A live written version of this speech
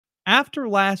after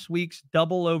last week's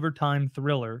double overtime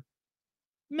thriller,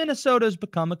 Minnesota's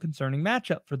become a concerning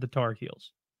matchup for the Tar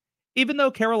Heels. Even though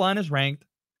Carolina's ranked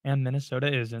and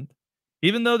Minnesota isn't,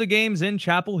 even though the game's in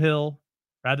Chapel Hill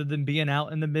rather than being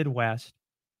out in the Midwest,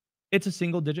 it's a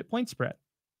single-digit point spread.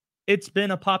 It's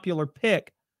been a popular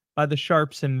pick by the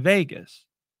Sharps in Vegas.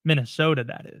 Minnesota,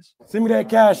 that is. Send me that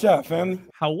cash out, family.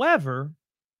 However,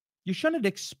 you shouldn't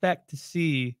expect to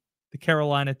see the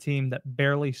Carolina team that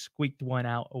barely squeaked one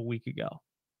out a week ago.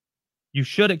 You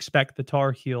should expect the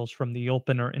Tar Heels from the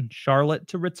opener in Charlotte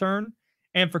to return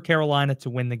and for Carolina to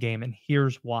win the game, and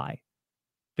here's why.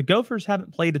 The Gophers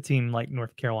haven't played a team like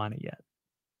North Carolina yet.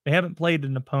 They haven't played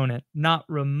an opponent not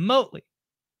remotely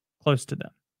close to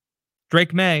them.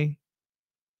 Drake Maye,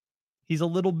 he's a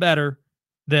little better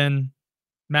than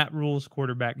Matt Rule's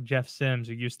quarterback, Jeff Sims,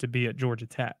 who used to be at Georgia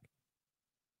Tech.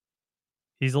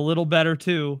 He's a little better,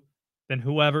 too, than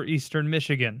whoever Eastern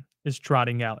Michigan is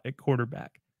trotting out at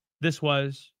quarterback. This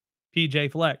was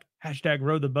PJ Fleck,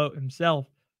 #row the boat himself,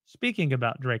 speaking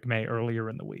about Drake Maye earlier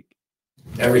in the week.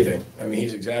 Everything. I mean,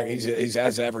 he's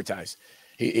as advertised.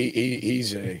 He's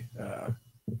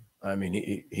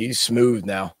smooth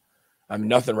now. I mean,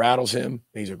 nothing rattles him.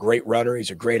 He's a great runner.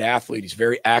 He's a great athlete. He's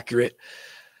very accurate.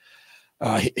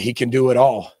 He can do it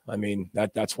all. I mean,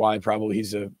 that's why probably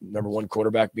he's a #1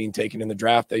 quarterback being taken in the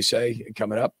draft, they say,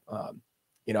 coming up.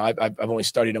 I've only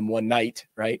studied him one night,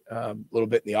 right? A little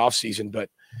bit in the offseason, but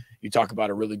you talk about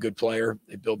a really good player.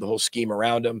 They build the whole scheme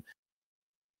around him.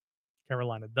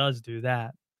 Carolina does do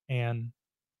that. And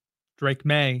Drake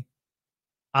Maye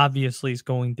obviously is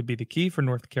going to be the key for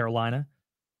North Carolina.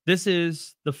 This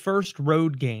is the first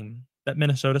road game that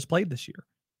Minnesota's played this year.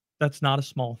 That's not a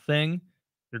small thing.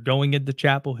 They're going into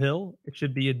Chapel Hill. It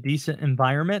should be a decent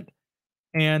environment.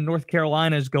 And North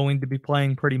Carolina is going to be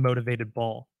playing pretty motivated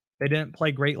ball. They didn't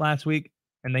play great last week,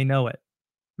 and they know it.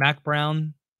 Mac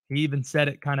Brown, he even said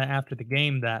it kind of after the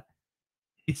game that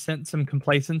he sent some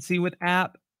complacency with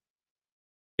App.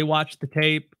 They watched the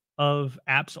tape of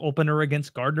App's opener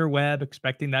against Gardner-Webb,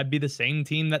 expecting that'd be the same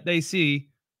team that they see.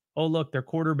 Oh, look, their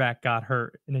quarterback got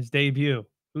hurt in his debut.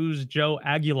 Who's Joe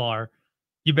Aguilar?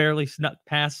 You barely snuck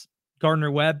past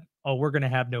Gardner-Webb. Oh, we're going to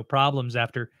have no problems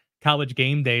after college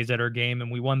game days at our game,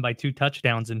 and we won by 2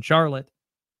 touchdowns in Charlotte.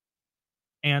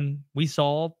 And we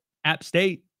saw App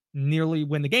State nearly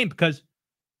win the game because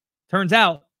turns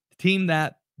out the team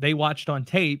that they watched on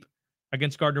tape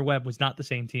against Gardner-Webb was not the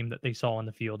same team that they saw on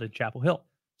the field at Chapel Hill.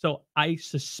 So I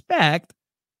suspect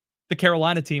the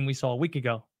Carolina team we saw a week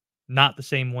ago, not the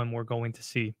same one we're going to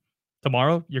see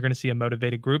tomorrow. You're going to see a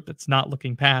motivated group that's not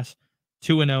looking past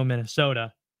 2-0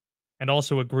 Minnesota, and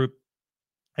also a group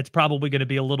that's probably going to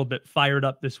be a little bit fired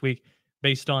up this week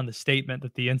based on the statement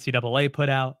that the NCAA put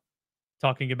out,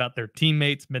 talking about their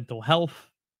teammates' mental health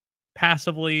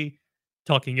passively,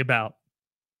 talking about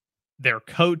their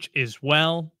coach as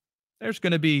well. There's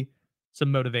going to be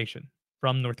some motivation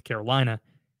from North Carolina,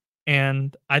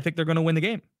 and I think they're going to win the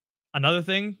game. Another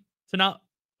thing to not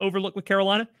overlook with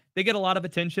Carolina, they get a lot of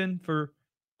attention for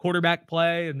quarterback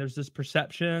play, and there's this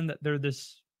perception that they're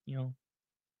this,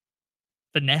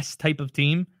 finesse type of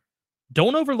team.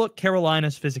 Don't overlook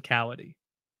Carolina's physicality.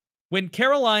 When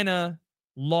Carolina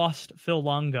lost Phil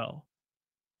Longo,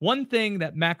 one thing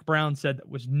that Mac Brown said that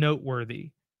was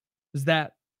noteworthy is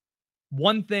that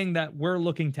one thing that we're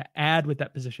looking to add with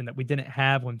that position that we didn't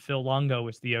have when Phil Longo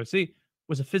was the OC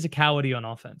was a physicality on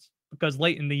offense, because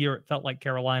late in the year, it felt like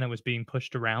Carolina was being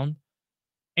pushed around.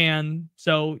 And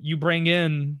so you bring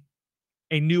in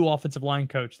a new offensive line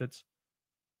coach that's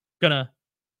going to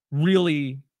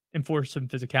really enforce some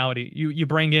physicality. You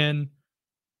bring in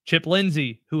Chip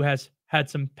Lindsey, who has had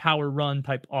some power run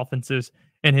type offenses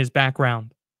in his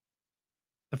background.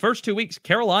 The first 2 weeks,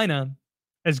 Carolina,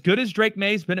 as good as Drake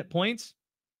Maye's been at points,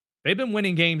 they've been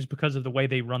winning games because of the way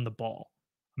they run the ball.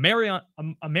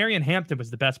 Marion Hampton was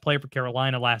the best player for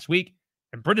Carolina last week,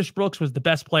 and British Brooks was the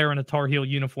best player in a Tar Heel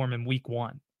uniform in week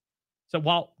 1. So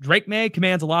while Drake Maye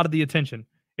commands a lot of the attention,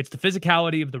 it's the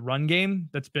physicality of the run game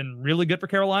that's been really good for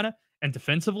Carolina. And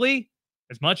defensively,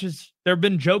 as much as there have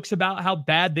been jokes about how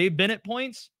bad they've been at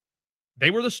points,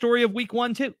 they were the story of week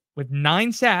 1 too, with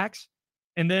 9 sacks.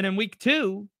 And then in week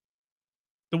 2,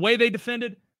 the way they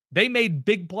defended, they made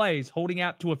big plays, holding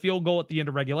App to a field goal at the end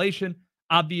of regulation.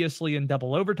 Obviously, in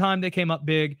double overtime, they came up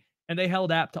big, and they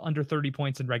held App to under 30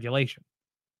 points in regulation.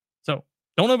 So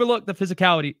don't overlook the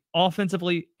physicality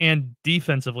offensively and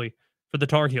defensively for the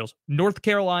Tar Heels. North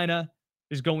Carolina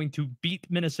is going to beat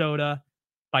Minnesota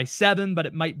by 7, but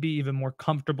it might be even more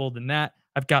comfortable than that.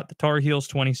 I've got the Tar Heels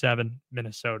 27,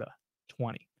 Minnesota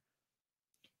 20.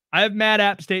 I have mad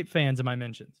App State fans in my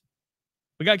mentions.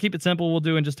 We got to keep it simple. We'll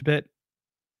do in just a bit.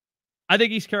 I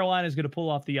think East Carolina is going to pull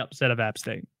off the upset of App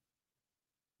State.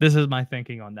 This is my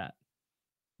thinking on that.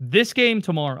 This game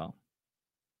tomorrow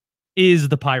is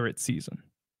the Pirates' season.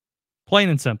 Plain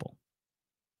and simple.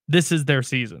 This is their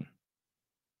season.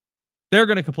 They're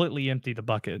going to completely empty the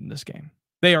bucket in this game.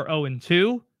 They are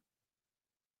 0-2.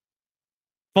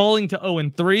 Falling to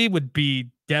 0-3 would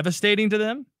be devastating to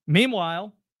them.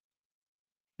 Meanwhile,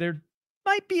 there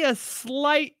might be a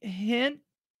slight hint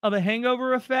of a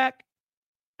hangover effect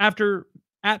after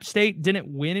App State didn't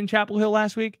win in Chapel Hill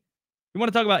last week. You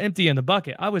want to talk about emptying the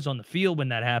bucket? I was on the field when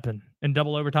that happened in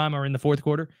double overtime or in the fourth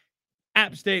quarter.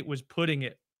 App State was putting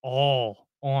it all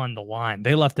on the line.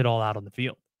 They left it all out on the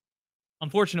field.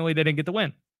 Unfortunately, they didn't get the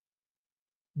win.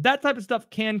 That type of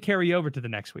stuff can carry over to the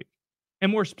next week.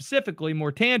 And more specifically,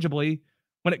 more tangibly,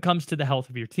 when it comes to the health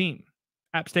of your team.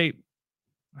 App State,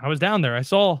 I was down there. I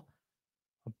saw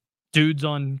dudes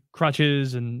on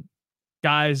crutches and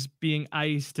guys being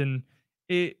iced, and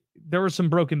there were some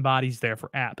broken bodies there for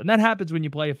App. And that happens when you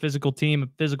play a physical team, a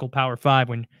physical Power 5,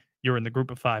 when you're in the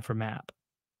group of 5 from App.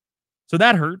 So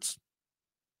that hurts.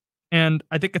 And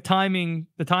I think the timing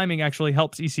actually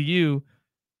helps ECU.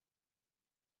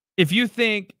 If you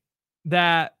think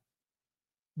that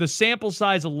the sample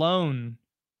size alone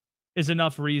is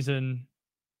enough reason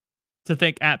to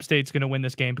think App State's going to win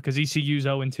this game because ECU's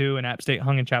 0-2 and App State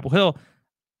hung in Chapel Hill,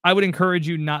 I would encourage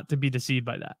you not to be deceived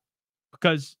by that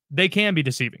because they can be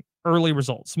deceiving. Early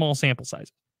results, small sample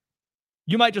sizes.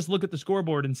 You might just look at the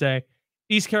scoreboard and say,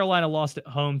 East Carolina lost at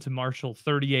home to Marshall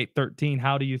 38-13.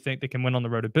 How do you think they can win on the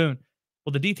road at Boone?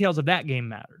 Well, the details of that game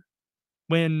matter.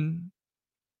 When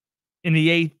at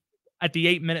the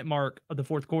 8-minute mark of the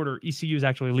fourth quarter, ECU is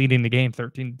actually leading the game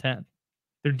 13-10.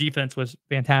 Their defense was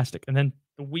fantastic. And then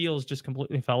the wheels just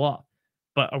completely fell off.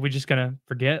 But are we just going to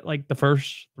forget like the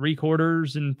first 3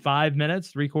 quarters in 5 minutes,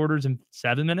 3 quarters in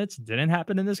 7 minutes didn't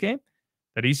happen in this game?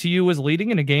 That ECU was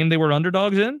leading in a game they were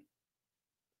underdogs in?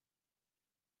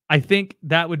 I think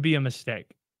that would be a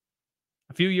mistake.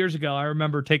 A few years ago, I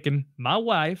remember taking my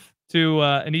wife to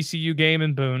an ECU game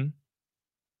in Boone,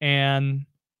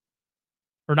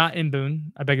 or not in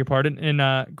Boone, I beg your pardon,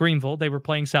 in Greenville. They were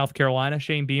playing South Carolina,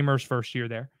 Shane Beamer's first year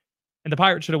there. And the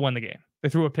Pirates should have won the game. They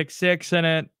threw a pick 6 in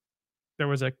it. There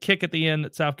was a kick at the end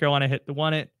that South Carolina hit to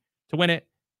win it.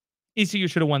 ECU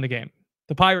should have won the game.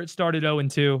 The Pirates started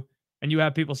 0-2, and you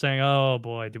have people saying, oh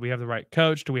boy, do we have the right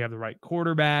coach? Do we have the right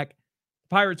quarterback? The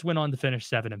Pirates went on to finish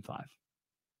 7-5.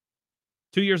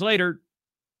 2 years later,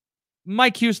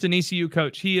 Mike Houston, ECU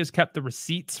coach, he has kept the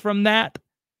receipts from that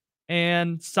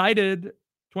and cited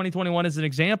 2021 as an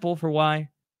example for why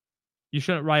you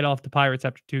shouldn't write off the Pirates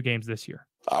after 2 games this year.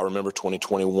 I remember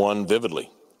 2021 vividly.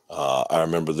 I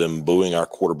remember them booing our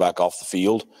quarterback off the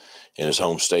field in his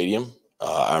home stadium.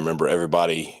 I remember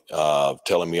everybody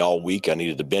telling me all week I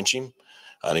needed to bench him.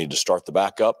 I needed to start the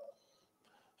backup.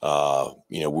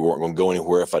 We weren't going to go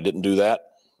anywhere if I didn't do that.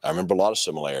 I remember a lot of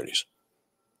similarities.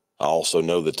 I also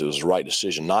know that it was the right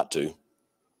decision not to.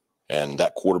 And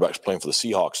that quarterback's playing for the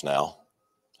Seahawks now.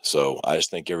 So I just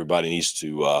think everybody needs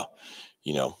to,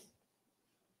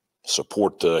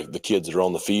 support the kids that are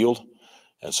on the field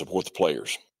and support the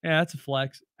players. Yeah, that's a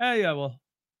flex. Yeah, well,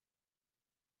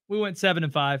 we went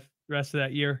 7-5 the rest of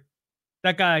that year.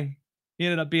 That guy, he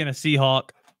ended up being a Seahawk.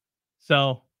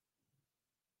 So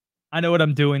I know what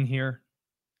I'm doing here.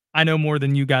 I know more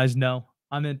than you guys know.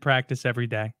 I'm in practice every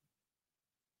day.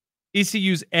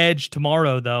 ECU's edge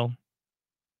tomorrow, though,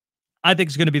 I think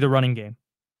is going to be the running game.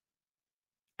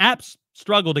 App's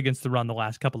struggled against the run the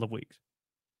last couple of weeks.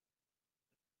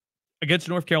 Against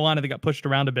North Carolina, they got pushed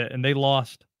around a bit, and they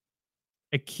lost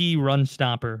a key run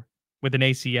stopper with an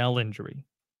ACL injury.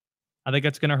 I think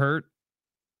that's going to hurt.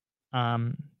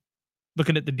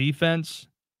 Looking at the defense,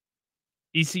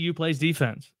 ECU plays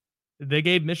defense. They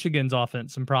gave Michigan's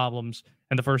offense some problems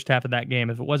in the first half of that game.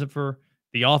 If it wasn't for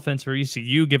the offense for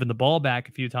ECU giving the ball back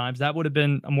a few times, that would have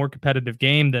been a more competitive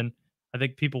game than I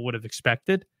think people would have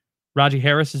expected. Raji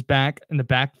Harris is back in the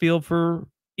backfield for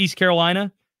East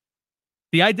Carolina.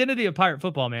 The identity of Pirate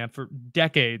football, man, for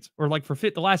decades, or like for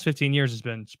the last 15 years, has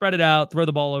been spread it out, throw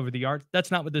the ball over the yard.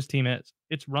 That's not what this team is.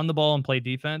 It's run the ball and play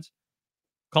defense,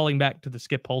 calling back to the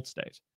Skip Holtz days.